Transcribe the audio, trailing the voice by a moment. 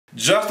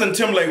Justin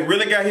Timberlake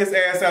really got his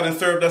ass out and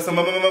served us some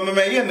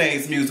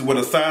mayonnaise music with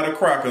a side of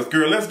crackers.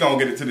 Girl, let's go and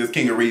get into this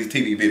King of Reed's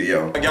TV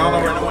video. Y'all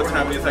already know what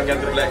time it is. I got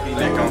the black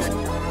V-neck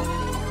on.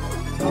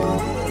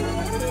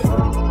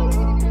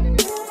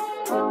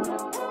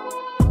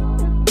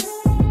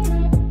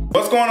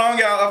 What's going on,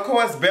 y'all? Of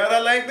course,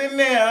 better late than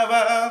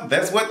never.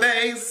 That's what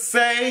they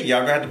say.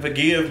 Y'all got to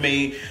forgive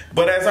me.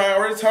 But as I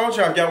already told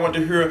y'all, if y'all want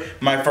to hear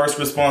my first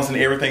response and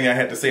everything I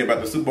had to say about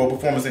the Super Bowl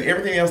performance and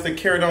everything else that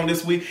carried on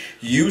this week,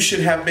 you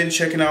should have been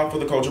checking out For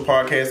The Culture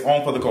Podcast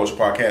on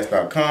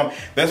fortheculturepodcast.com.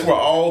 That's where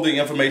all the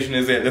information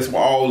is at. That's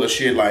where all the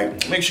shit,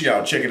 like, make sure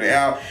y'all checking it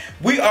out.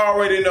 We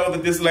already know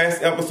that this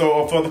last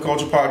episode of For The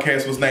Culture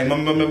Podcast was named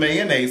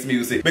Mayonnaise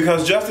Music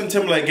because Justin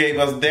Timberlake gave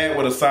us that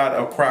with a side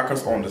of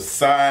crackers on the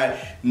side.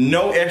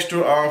 No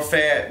extra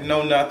fat,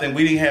 no nothing.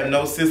 We didn't have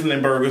no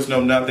sizzling burgers,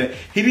 no nothing.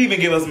 He didn't even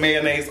give us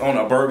mayonnaise on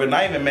a burger,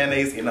 not even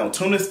mayonnaise in a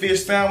tuna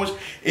fish sandwich.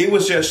 It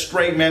was just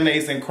straight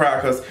mayonnaise and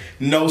crackers,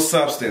 no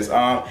substance.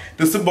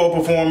 The Super Bowl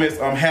performance,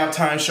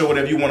 halftime show,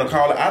 whatever you want to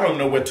call it. I don't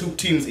know what two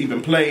teams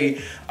even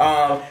played.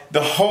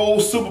 The whole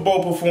Super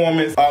Bowl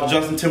performance of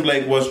Justin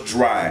Timberlake was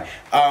dry.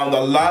 A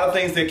lot of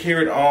things that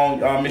carried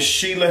on. Miss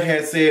Sheila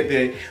had said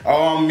that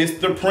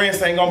Mr.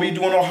 Prince ain't gonna be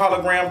doing no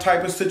hologram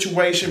type of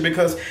situation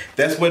because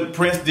that's what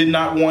Prince did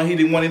not want. He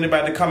didn't want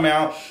anybody to come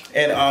out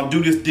and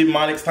do this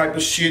demonic type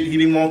of shit. He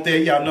didn't want that.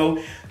 Y'all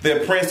know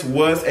that Prince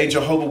was a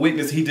Jehovah's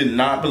Witness. He did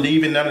not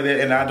believe in none of that,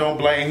 and I don't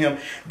blame him.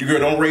 Girl,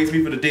 don't raise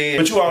me for the dead.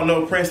 But you all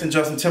know Prince and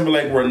Justin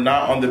Timberlake were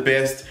not on the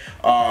best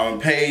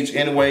page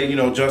anyway. You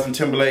know, Justin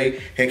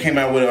Timberlake had came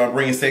out with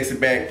Bringing Sexy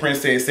Back.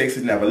 Prince said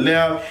Sexy never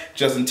left.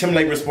 Justin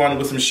Timberlake responded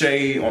with some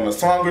shade on a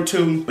song or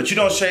two. But you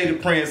don't shade the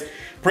Prince.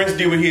 Prince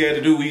did what he had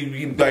to do.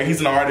 He's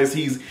an artist.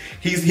 He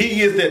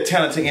is that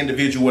talented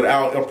individual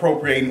without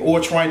appropriating or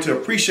trying to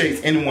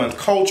appreciate anyone's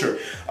culture.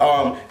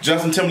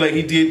 Justin Timberlake,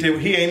 he did that.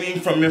 He ain't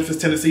even from Memphis,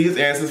 Tennessee. His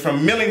ass is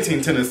from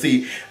Millington,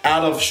 Tennessee,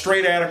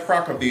 straight out of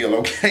Crockerville,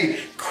 okay?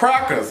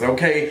 Crackers,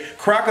 okay?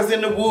 Crackers in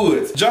the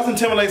woods. Justin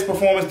Timberlake's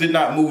performance did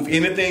not move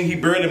anything. He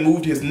barely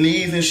moved his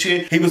knees and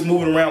shit. He was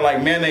moving around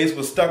like mayonnaise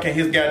was stuck in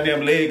his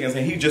goddamn leggings,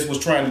 and he just was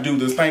trying to do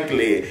the stank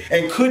leg.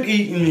 And couldn't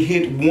even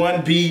hit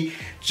one beat.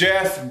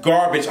 Just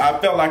garbage. I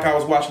felt like I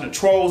was watching a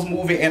Trolls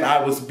movie and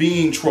I was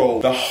being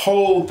trolled. The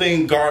whole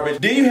thing garbage.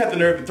 Then you have the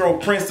nerve to throw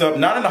Prince up,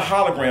 not in a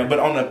hologram, but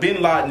on a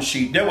Bin Laden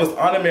sheet. That was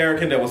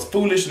un-American, that was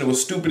foolish, and it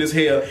was stupid as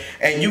hell.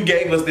 And you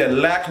gave us that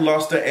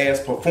lackluster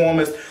ass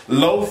performance,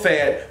 low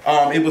fat.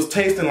 It was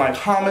tasting like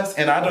hummus,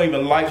 and I don't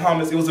even like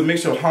hummus. It was a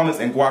mixture of hummus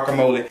and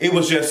guacamole. It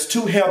was just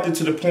too healthy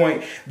to the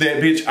point that,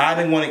 bitch, I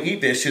didn't want to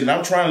eat that shit. And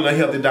I'm trying to live a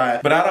healthy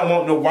diet, but I don't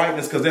want no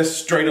whiteness because that's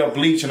straight up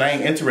bleach and I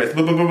ain't interested.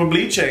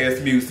 Bleach ass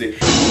music.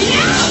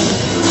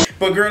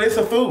 But girl, it's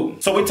a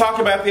food. So we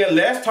talked about that.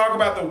 Let's talk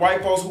about the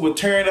white folks who were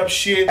tearing up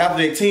shit after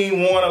their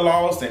team won or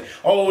lost. And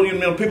oh, you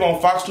know, people on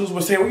Fox News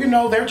were saying, well, you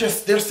know, they're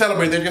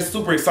celebrating. They're just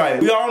super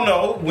excited. We all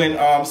know when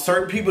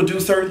certain people do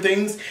certain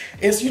things,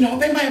 it's, you know,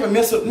 they might have a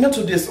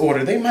mental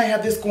disorder. They might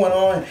have this going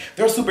on.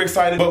 They're super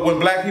excited. But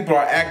when black people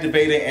are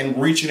activated and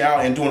reaching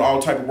out and doing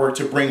all type of work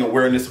to bring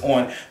awareness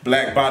on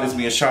black bodies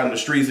being shot in the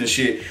streets and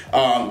shit,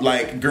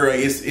 like, girl,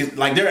 it's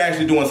like they're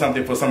actually doing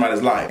something for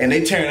somebody's life. And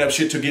they tearing up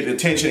shit to get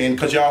attention, and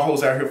because y'all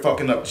hoes out here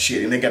fucking up the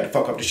shit, and they got to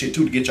fuck up the shit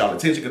too to get y'all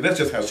attention, because that's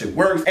just how shit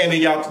works. And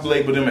then y'all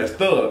label them as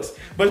thugs.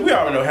 But we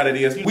already know how that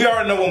is. We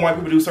already know when white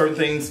people do certain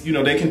things, you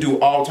know, they can do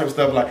all types of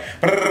stuff like,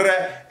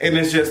 and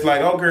it's just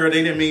like, oh girl,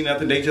 they didn't mean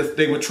nothing.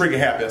 They were trigger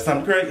happy or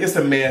something. Girl, it's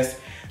a mess.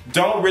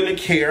 Don't really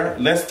care.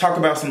 Let's talk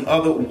about some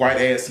other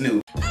white ass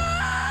news.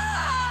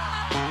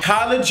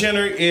 Kylie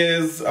Jenner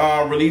is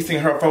releasing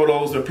her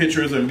photos or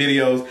pictures and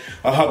videos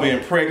of her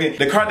being pregnant.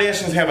 The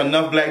Kardashians have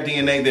enough black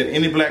DNA that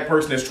any black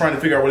person that's trying to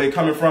figure out where they're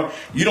coming from,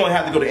 you don't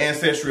have to go to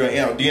Ancestry or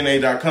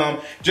DNA.com.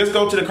 Just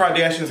go to the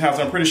Kardashians' house.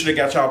 I'm pretty sure they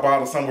got y'all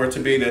bottles somewhere to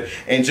be able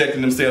to inject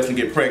themselves and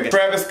get pregnant.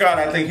 Travis Scott,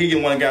 I think he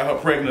the one that got her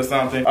pregnant or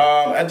something.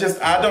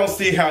 I don't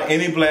see how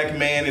any black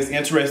man is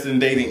interested in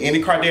dating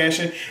any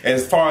Kardashian.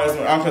 As far as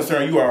I'm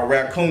concerned, you are a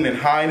raccoon and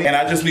hiding. And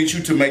I just need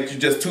you to make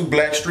just two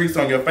black streaks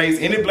on your face.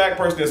 Any black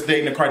person that's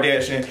dating a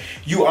Kardashian,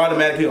 you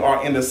automatically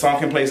are in the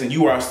sunken place and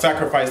you are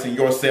sacrificing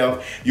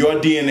yourself, your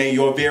DNA,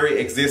 your very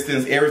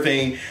existence,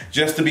 everything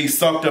just to be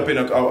sucked up in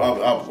a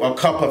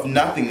cup of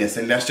nothingness,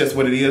 and that's just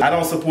what it is. I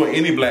don't support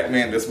any black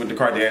man that's with the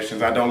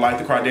Kardashians. I don't like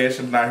the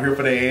Kardashians, not here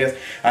for their ass.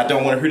 I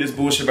don't want to hear this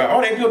bullshit about,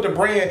 oh, they built the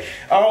brand.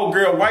 Oh,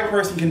 girl, white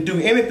person can do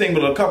anything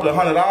with a couple of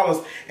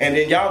 $100, and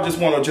then y'all just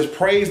want to just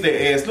praise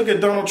their ass. Look at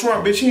Donald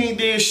Trump, bitch, he ain't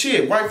did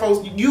shit. White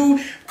folks, you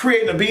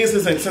creating a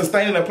business and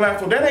sustaining a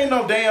platform, that ain't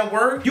no damn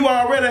work. You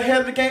already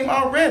ahead of the game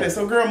already.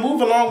 So girl,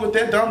 move along with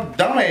that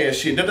dumb ass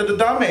shit, the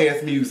dumb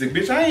ass music,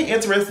 bitch. I ain't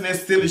interested in that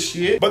silly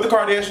shit. But the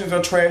Kardashians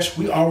are trash.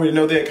 We already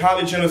know that.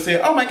 Kylie Jenner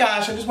said, oh my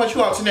gosh, I just want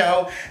you all to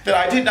know that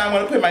I did not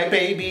want to put my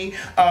baby,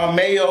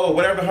 Mayo, or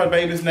whatever her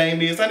baby's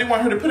name is. I didn't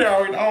want her to put it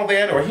on all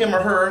that, or him or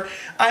her.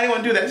 I didn't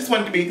want to do that. I just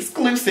wanted to be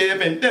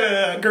exclusive and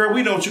da-da-da. Girl,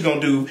 we know what you're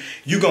gonna do.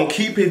 You're gonna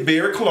keep it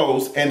very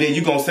close, and then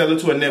you're gonna sell it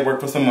to a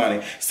network for some money.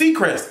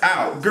 Seacrest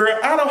out. Girl,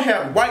 I don't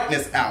have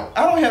whiteness out.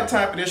 I don't have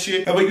time for this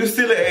shit. But you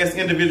silly ass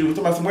individuals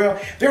talking about,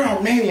 well, they're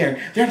Armenian,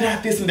 they're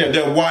not this and that,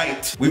 they're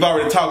white. We've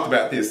already talked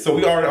about this, so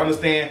we already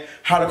understand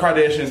how the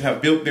Kardashians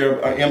have built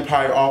their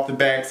empire off the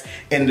backs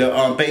and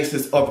the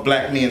basis of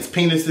black men's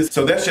penises.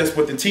 So that's just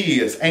what the tea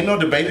is. Ain't no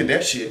debating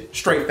that shit.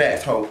 Straight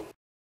facts, ho.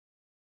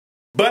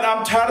 But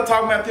I'm tired of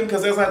talking about them,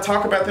 because as I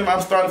talk about them,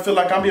 I'm starting to feel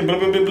like I'm being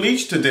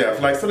bleached to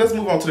death. Like, so let's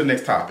move on to the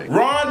next topic.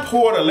 Ron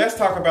Porter, let's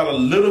talk about a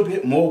little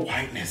bit more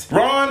whiteness.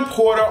 Ron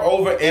Porter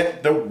over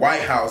at the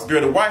White House.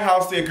 Girl, the White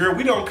House said, girl,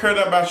 we don't care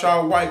nothing about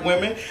y'all white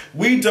women.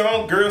 We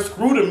don't, girl,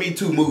 screw the Me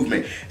Too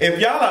movement. If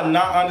y'all are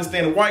not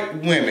understanding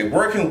white women,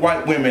 working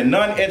white women,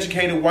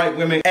 non-educated white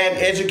women, and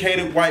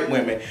educated white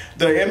women,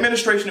 the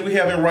administration that we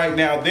have in right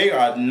now, they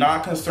are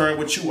not concerned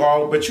with you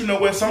all. But you know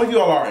what? Some of you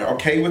all are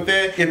okay with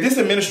that. If this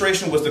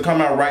administration was to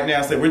come out right now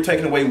and say we're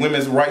taking away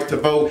women's rights to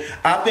vote,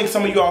 I think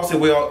some of you all say,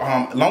 well,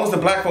 as long as the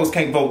black folks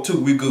can't vote too,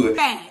 we good.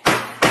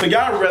 So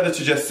y'all rather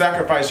to just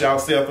sacrifice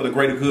yourself for the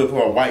greater good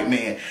for a white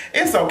man.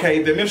 It's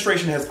okay. The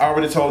administration has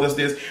already told us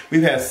this.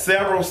 We've had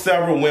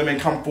several women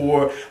come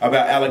forward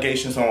about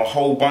allegations on a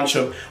whole bunch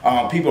of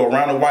people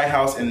around the White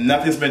House, and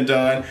nothing's been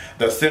done.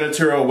 The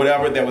senator or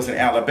whatever that was in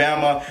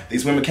Alabama,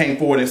 these women came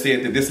forward and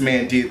said that this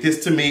man did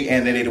this to me,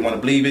 and they didn't want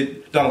to believe it.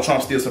 Donald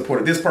Trump still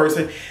supported this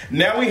person.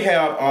 Now we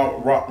have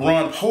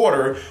Ron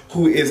Porter,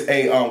 who is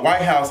a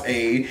White House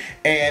aide,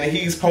 and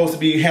he's supposed to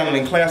be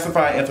handling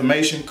classified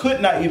information,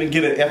 could not even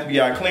get an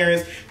FBI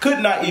clearance, could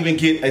not even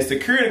get a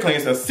security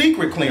clearance, a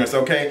secret clearance,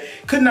 okay?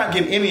 Could not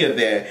get any of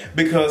that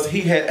because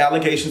he had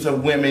allegations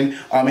of women,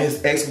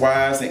 his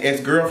ex-wives and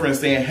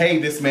ex-girlfriends saying, hey,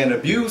 this man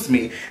abused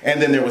me.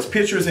 And then there was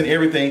pictures and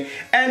everything.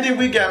 And then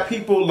we got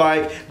people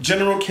like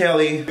General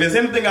Kelly. If there's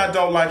anything I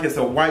don't like, it's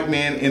a white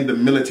man in the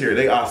military.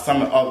 They are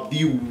some of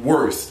the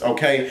worst,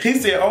 okay? He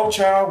said, oh,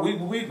 child,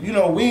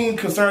 we ain't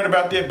concerned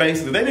about that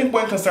basically. They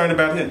weren't concerned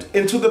about him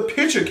until the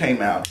picture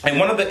came out. And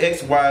one of the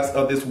ex-wives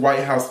of this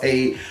White House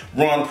aide,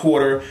 Ron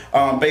Porter,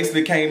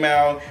 basically came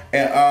out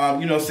and,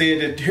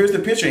 said that here's the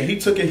picture. And he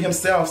took it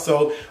himself.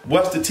 So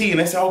what's the tea? And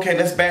they said, okay,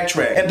 let's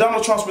backtrack. And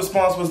Donald Trump's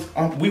response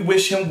was, we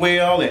wish him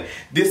well and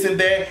this and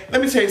that.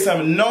 Let me tell you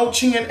something. No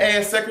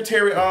chin-ass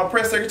secretary,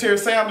 press secretary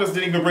Sanders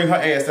didn't even bring her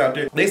ass out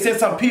there. They sent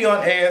some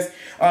peon-ass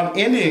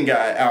Indian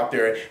guy out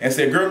there and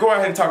said, girl, go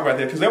ahead and talk about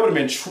that, because that would have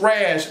been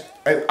trash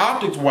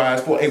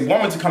optics-wise for a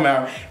woman to come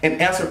out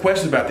and answer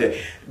questions about that.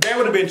 That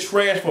would have been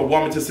trash for a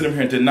woman to sit up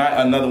here and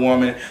deny another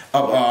woman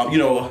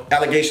of,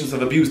 allegations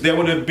of abuse. That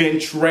would have been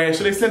trash.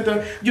 So they sent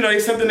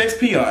the next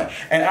peon.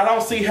 And I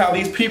don't see how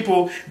these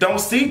people don't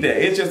see that.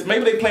 It's just,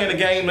 maybe they playing the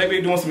game, maybe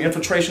they're doing some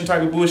infiltration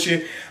type of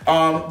bullshit.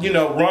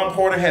 Ron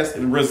Porter has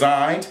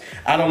resigned.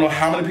 I don't know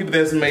how many people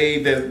that's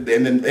made that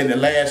in the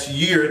last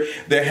year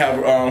that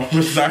have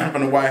resigned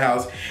from the White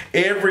House.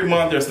 Every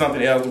month there's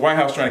something else. The White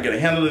House trying to get a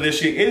handle of this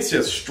shit. It's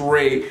just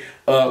straight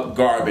up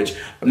garbage.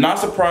 I'm not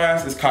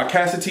surprised. It's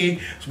caucasity.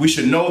 We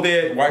should know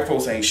that. White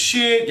folks ain't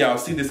shit. Y'all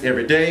see this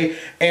every day.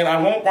 And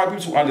I want white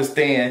people to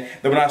understand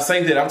that when I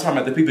say that, I'm talking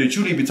about the people that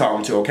you need to be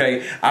talking to,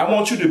 okay? I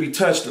want you to be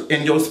touched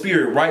in your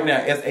spirit right now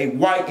as a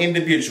white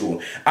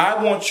individual.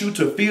 I want you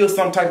to feel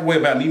some type of way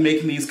about me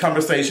making these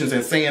conversations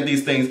and saying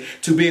these things,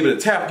 to be able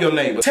to tap your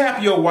neighbor,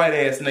 tap your white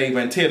ass neighbor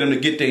and tell them to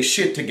get their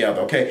shit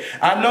together, okay?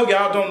 I know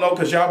y'all don't know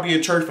because y'all be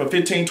in church for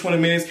 15, 20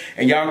 minutes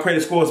and y'all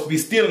credit scores be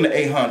still in the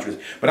 800s.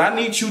 But I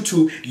need you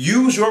to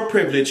use your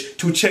privilege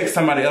to check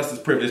somebody else's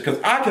privilege, because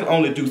I can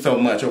only do so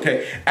much,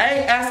 okay? I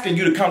ain't asking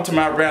you to come to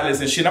my rallies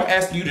and shit. I'm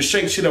asking you to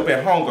shake shit up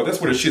at home, because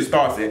that's where the shit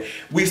starts at.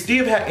 We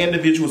still have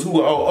individuals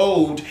who are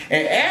old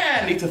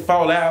and need to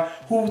fall out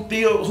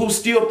who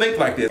still think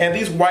like this. And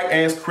these white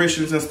ass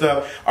Christians and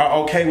stuff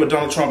are okay with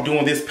Donald Trump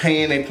doing this,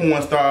 paying a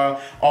porn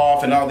star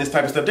off and all this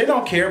type of stuff. They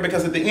don't care,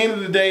 because at the end of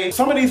the day,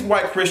 some of these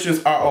white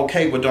Christians are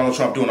okay with Donald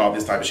Trump doing all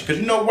this type of shit.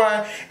 Because you know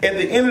why? At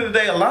the end of the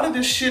day, a lot of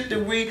this shit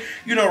that we,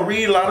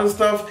 read, a lot of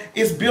stuff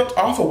is built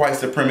off of white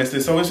supremacy.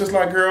 So it's just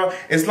like, girl,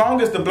 as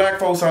long as the black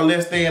folks are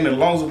less than, and as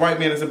long as the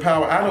white man is in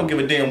power, I don't give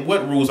a damn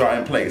what rules are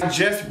in place. I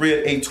just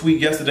read a tweet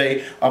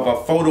yesterday of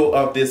a photo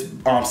of this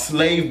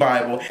slave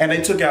Bible, and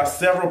they took out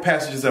several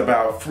passages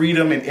about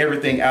freedom and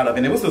everything out of it.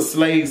 And it was a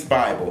slave's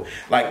Bible.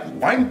 Like,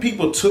 white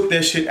people took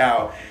that shit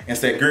out and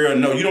said, girl,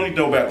 no, you don't need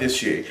to know about this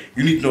shit.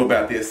 You need to know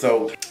about this.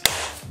 So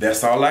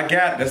that's all I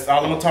got. That's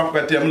all I'm gonna talk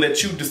about there. I'm gonna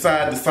let you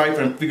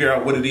decipher and figure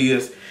out what it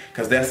is.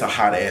 because that's a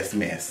hot ass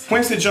mess.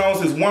 Quincy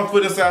Jones is 1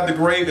 foot inside the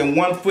grave and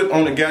 1 foot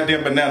on the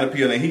goddamn banana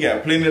peel, and he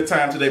got plenty of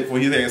time today before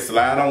his ass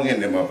slide on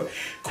in them mother.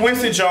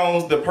 Quincy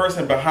Jones, the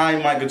person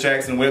behind Michael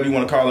Jackson, whatever you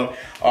want to call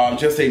him,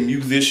 just a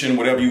musician,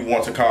 whatever you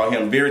want to call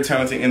him, very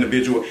talented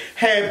individual,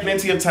 had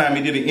plenty of time.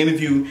 He did an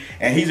interview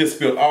and he just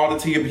spilled all the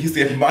tea. He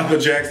said Michael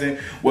Jackson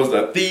was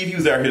a thief. He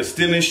was out here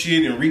stealing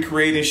shit and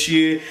recreating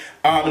shit.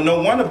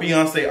 No wonder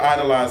Beyonce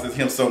idolizes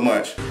him so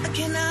much. I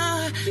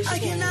cannot.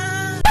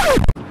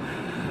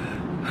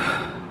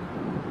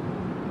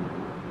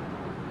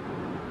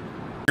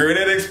 Girl,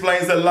 that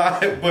explains a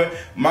lot, but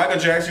Michael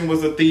Jackson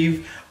was a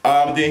thief.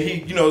 Then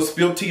he,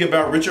 spilled tea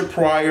about Richard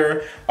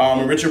Pryor,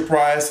 Richard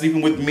Pryor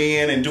sleeping with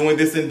men and doing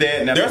this and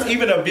that. Now, there's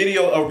even a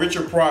video of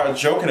Richard Pryor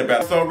joking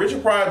about it. So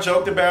Richard Pryor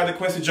joked about it.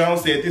 Quincy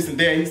Jones said this and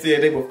that. He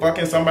said they were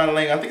fucking somebody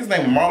named, I think his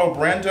name was Marlon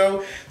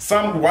Brando,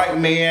 some white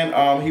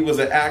man. He was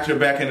an actor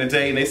back in the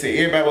day, and they said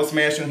everybody was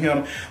smashing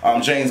him.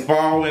 James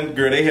Baldwin,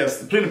 girl, they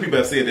have plenty of people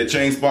that said that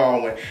James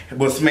Baldwin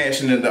was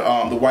smashing in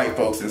the white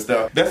folks and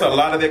stuff. There's a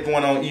lot of that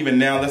going on even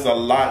now. There's a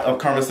lot of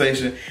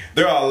conversation.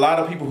 There are a lot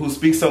of people who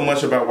speak so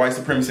much about white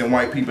supremacy and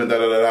white people,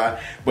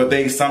 but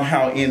they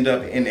somehow end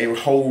up in a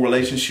whole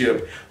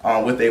relationship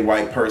with a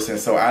white person.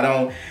 So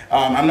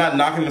I'm not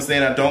knocking and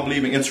saying I don't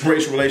believe in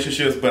interracial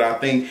relationships, but I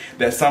think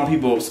that some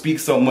people speak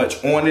so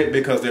much on it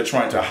because they're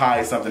trying to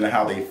hide something of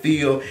how they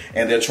feel,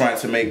 and they're trying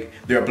to make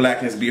their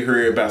blackness be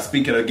heard by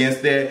speaking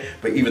against that,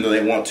 but even though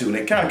they want to, and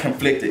they kind of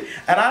conflicted.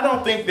 And I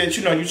don't think that,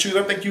 you choose,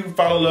 I think you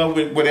fall in love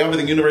with whatever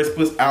the universe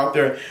puts out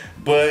there,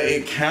 but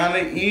it kind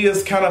of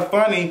is kind of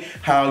funny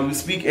how you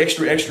speak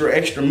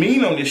extra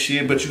mean on this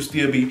shit, but you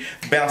still be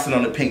bouncing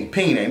on the pink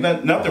peen. Ain't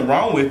nothing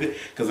wrong with it,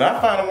 because I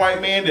find a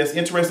white man that's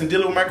interested in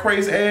dealing with my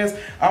crazy ass,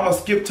 I'ma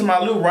skip to my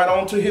loo right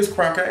on to his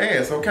cracker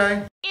ass,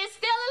 okay? It's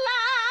still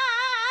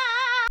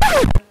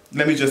alive!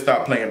 Let me just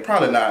stop playing.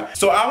 Probably not.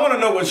 So I want to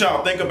know what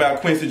y'all think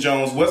about Quincy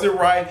Jones. Was it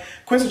right?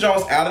 Quincy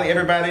Jones outing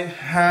everybody?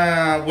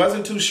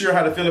 Wasn't too sure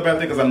how to feel about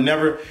that, because I'm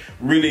never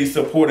really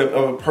supportive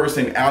of a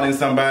person outing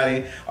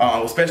somebody,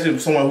 especially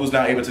someone who's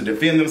not able to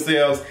defend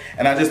themselves.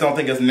 And I just don't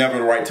think it's never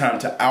the right time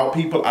to out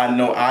people. I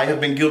know I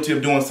have been guilty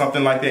of doing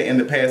something like that in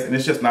the past, and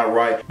it's just not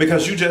right,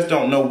 because you just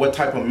don't know what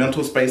type of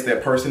mental space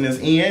that person is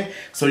in.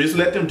 So just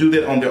let them do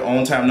that on their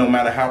own time, no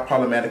matter how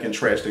problematic and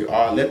trash they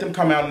are. Let them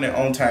come out on their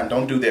own time.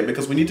 Don't do that,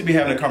 because we need to be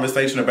having a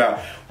conversation about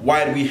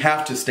why do we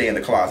have to stay in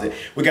the closet.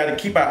 We got to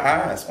keep our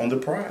eyes on the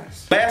prize.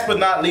 Last but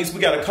not least, we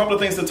got a couple of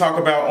things to talk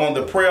about on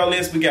the prayer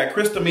list. We got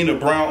Christamina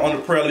Brown on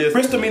the prayer list.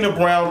 Christamina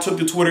Brown took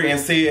to Twitter and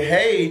said,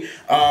 hey,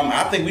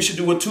 I think we should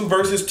do a 2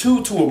 versus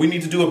 2 tour. We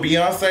need to do a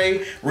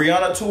Beyoncé,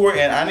 Rihanna tour,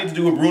 and I need to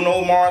do a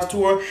Bruno Mars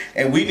tour,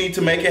 and we need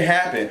to make it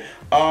happen.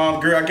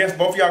 Girl, I guess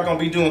both of y'all gonna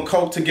be doing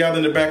coke together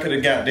in the back of the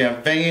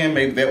goddamn van.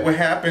 Maybe that would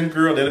happen,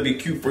 girl. That'll be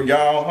cute for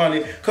y'all,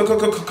 honey.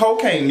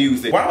 Cocaine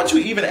music. Why would you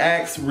even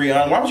ask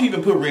Rihanna? Why would you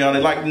even put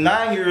Rihanna? Like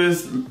 9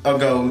 years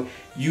ago,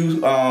 you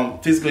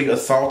physically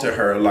assaulted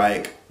her.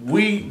 Like,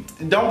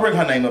 don't bring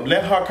her name up.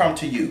 Let her come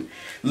to you.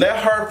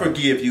 Let her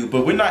forgive you,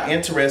 but we're not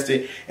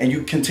interested in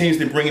you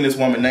continuously bringing this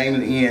woman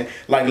name in.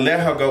 Like, let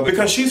her go,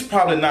 because she's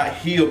probably not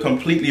healed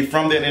completely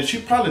from that, and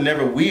she probably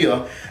never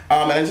will.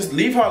 And just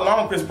leave her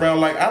alone, Chris Brown.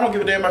 Like, I don't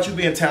give a damn about you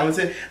being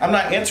talented. I'm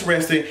not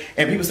interested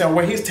in people saying,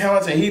 well, he's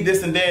talented, he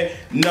this and that.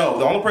 No,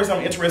 the only person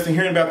I'm interested in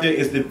hearing about that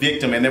is the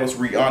victim, and that was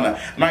Rihanna.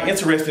 I'm not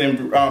interested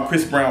in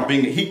Chris Brown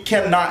being, he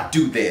cannot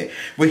do that.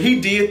 When he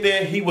did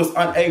that, he was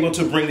unable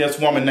to bring this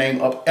woman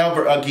name up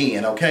ever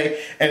again,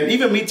 okay? And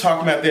even me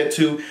talking about that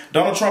too,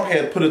 Donald Trump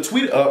had put a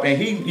tweet up,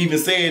 and he even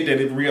said that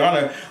if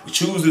Rihanna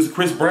chooses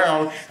Chris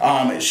Brown,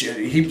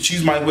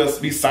 she might well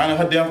be signing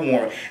her death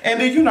warrant. And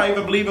then you're not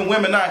even believing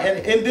women now.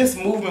 And in this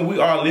movement, we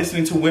are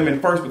listening to women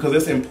first, because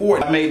it's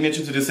important. I made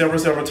mention to this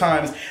several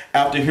times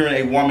after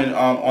hearing a woman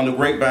on the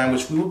grapevine,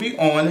 which we will be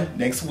on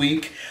next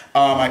week.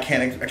 I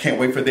can't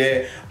wait for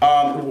that.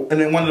 And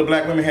then one of the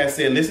black women has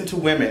said, listen to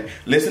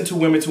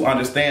women to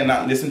understand,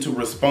 not listen to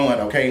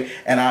respond, okay?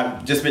 And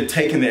I've just been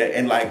taking that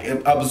and like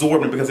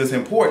absorbing it, because it's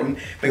important,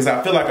 because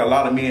I feel like a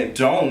lot of men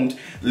don't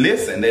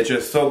listen. They're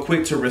just so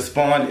quick to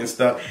respond and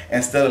stuff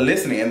instead of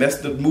listening. And that's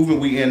the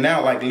movement we in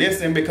now. Like,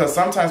 listen, because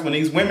sometimes when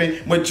these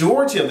women,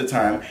 majority of the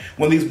time,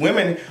 when these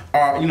women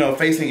are,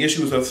 facing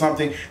issues or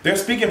something, they're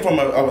speaking from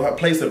a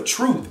place of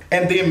truth.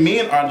 And then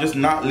men are just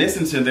not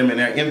listening to them, and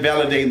they're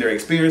invalidating their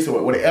experience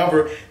or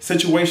whatever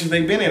situations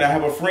they've been in. I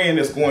have a friend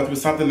that's going through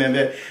something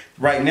that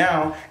right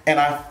now, and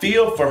I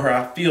feel for her.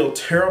 I feel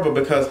terrible,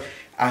 because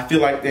I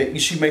feel like that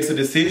she makes a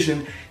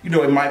decision,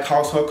 it might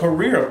cost her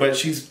career, but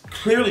she's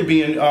clearly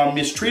being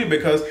mistreated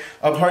because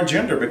of her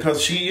gender,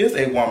 because she is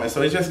a woman.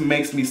 So it just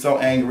makes me so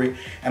angry,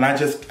 and I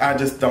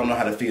just don't know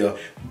how to feel.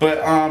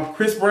 But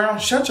Chris Brown,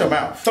 shut your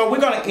mouth. So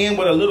we're gonna end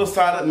with a little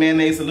side of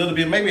mayonnaise, a little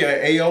bit, maybe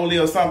an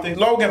aioli or something.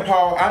 Logan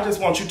Paul, I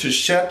just want you to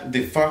shut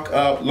the fuck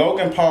up.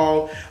 Logan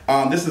Paul,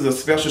 This is a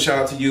special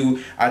shout out to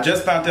you. I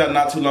just found out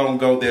not too long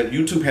ago that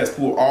YouTube has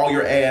pulled all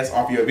your ads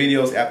off your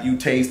videos after you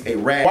taste a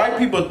rat. White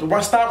people,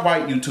 stop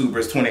white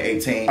YouTubers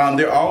 2018.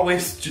 They're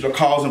always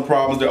causing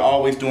problems. They're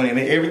always doing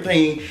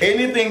anything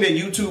that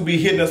YouTube be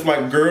hitting us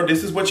like, girl,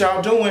 this is what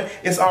y'all doing.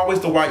 It's always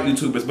the white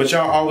YouTubers, but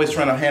y'all always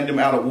trying to hand them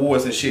out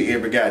awards and shit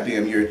every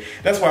goddamn year.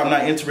 That's why I'm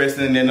not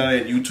interested in none of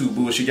that YouTube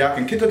bullshit. Y'all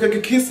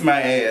can kiss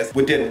my ass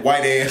with that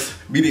white ass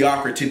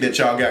mediocrity that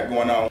y'all got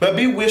going on. But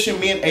be wishing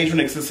me and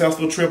Adrian a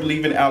successful trip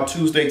leaving out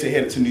Tuesday to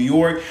head to New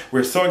York.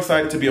 We're so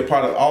excited to be a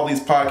part of all these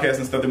podcasts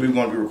and stuff that we're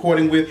going to be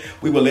recording with.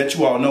 We will let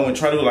you all know and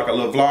try to do like a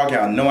little vlog.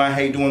 Y'all know I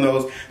hate doing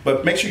those,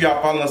 but make sure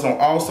y'all follow us on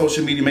all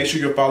social media. Make sure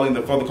you're following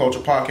the For the Culture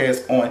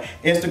Podcast on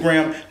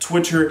Instagram,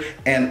 Twitter,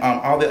 and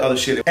all that other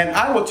shit. And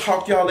I will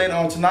talk to y'all later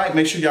on tonight.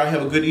 Make sure y'all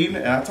have a good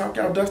evening, and I'll talk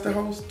to y'all dusty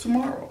hoes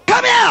tomorrow.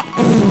 Come here!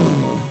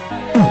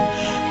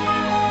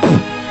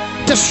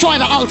 Destroy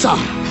the altar.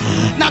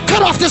 Now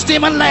cut off this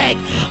demon leg.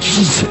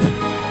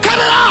 Cut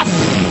it off.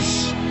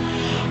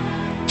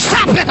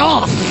 Chop it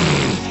off.